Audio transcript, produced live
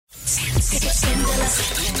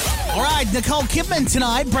All right, Nicole Kidman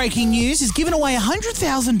tonight, breaking news, has given away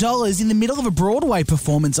 $100,000 in the middle of a Broadway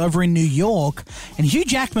performance over in New York, and Hugh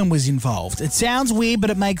Jackman was involved. It sounds weird,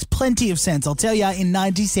 but it makes plenty of sense. I'll tell you in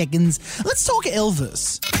 90 seconds. Let's talk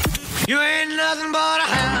Elvis. You ain't nothing but a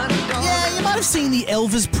hound dog. Yeah, you might have seen the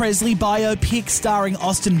Elvis Presley biopic starring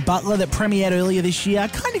Austin Butler that premiered earlier this year.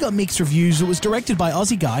 Kind of got mixed reviews. It was directed by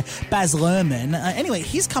Aussie guy Baz Luhrmann. Anyway,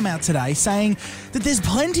 he's come out today saying that there's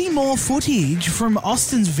plenty more footage from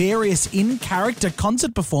Austin's various in-character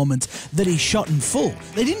concert performance that he shot in full.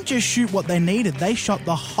 They didn't just shoot what they needed. They shot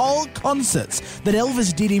the whole concerts that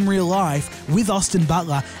Elvis did in real life with Austin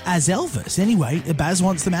Butler as Elvis. Anyway, Baz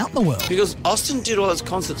wants them out in the world. Because Austin did all his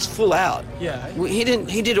concerts full out. Yeah.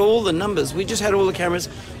 He did all the numbers. We just had all the cameras.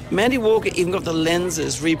 Mandy Walker even got the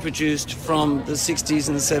lenses reproduced from the 60s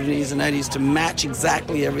and the 70s and 80s to match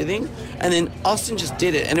exactly everything. And then Austin just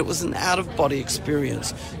did it, and it was an out-of-body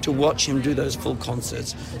experience to watch him do those full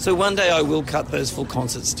concerts. So one day I will cut those full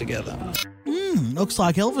concerts together. Looks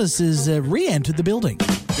like Elvis has re-entered the building.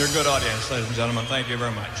 You're a good audience, ladies and gentlemen. Thank you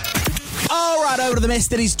very much. All right, over to the mess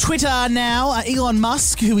that is Twitter now. Elon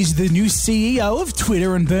Musk, who is the new CEO of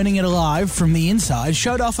Twitter and burning it alive from the inside,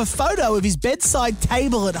 showed off a photo of his bedside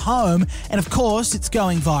table at home, and of course, it's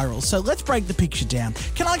going viral. So let's break the picture down.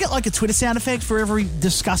 Can I get like a Twitter sound effect for every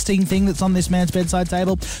disgusting thing that's on this man's bedside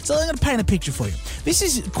table? So I'm going to paint a picture for you. This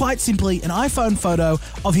is quite simply an iPhone photo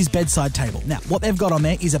of his bedside table. Now, what they've got on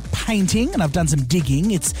there is a painting, and I've done some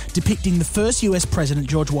digging. It's depicting the first US president,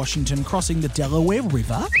 George Washington, crossing the Delaware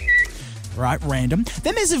River. Right, random.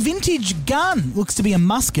 Then there's a vintage gun. Looks to be a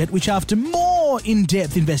musket, which after more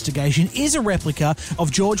in-depth investigation is a replica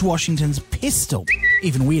of George Washington's pistol.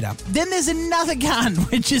 Even weirder. Then there's another gun,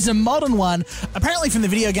 which is a modern one, apparently from the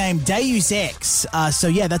video game Deus Ex. So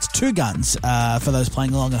yeah, that's two guns for those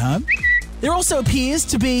playing along at home. There also appears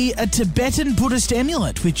to be a Tibetan Buddhist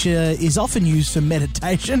amulet, which is often used for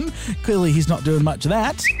meditation. Clearly he's not doing much of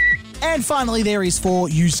that. And finally, there is 4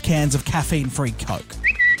 used cans of caffeine-free Coke.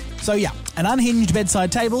 So yeah, an unhinged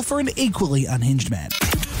bedside table for an equally unhinged man.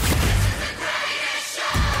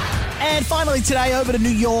 And finally today, over to New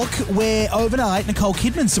York, where overnight Nicole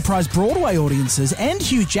Kidman surprised Broadway audiences and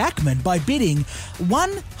Hugh Jackman by bidding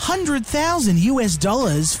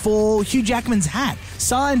 $100,000 for Hugh Jackman's hat,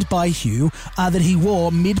 signed by Hugh, that he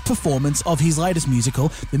wore mid-performance of his latest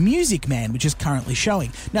musical, The Music Man, which is currently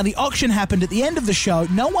showing. Now, the auction happened at the end of the show.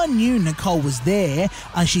 No one knew Nicole was there.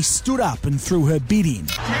 She stood up and threw her bid in.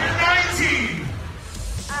 19!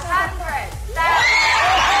 100.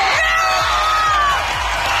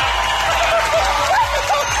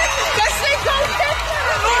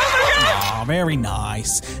 Oh, very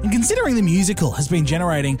nice. And considering the musical has been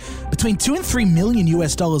generating between $2 and $3 million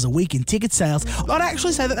a week in ticket sales, I'd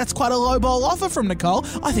actually say that that's quite a lowball offer from Nicole.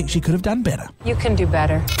 I think she could have done better. You can do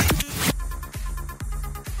better.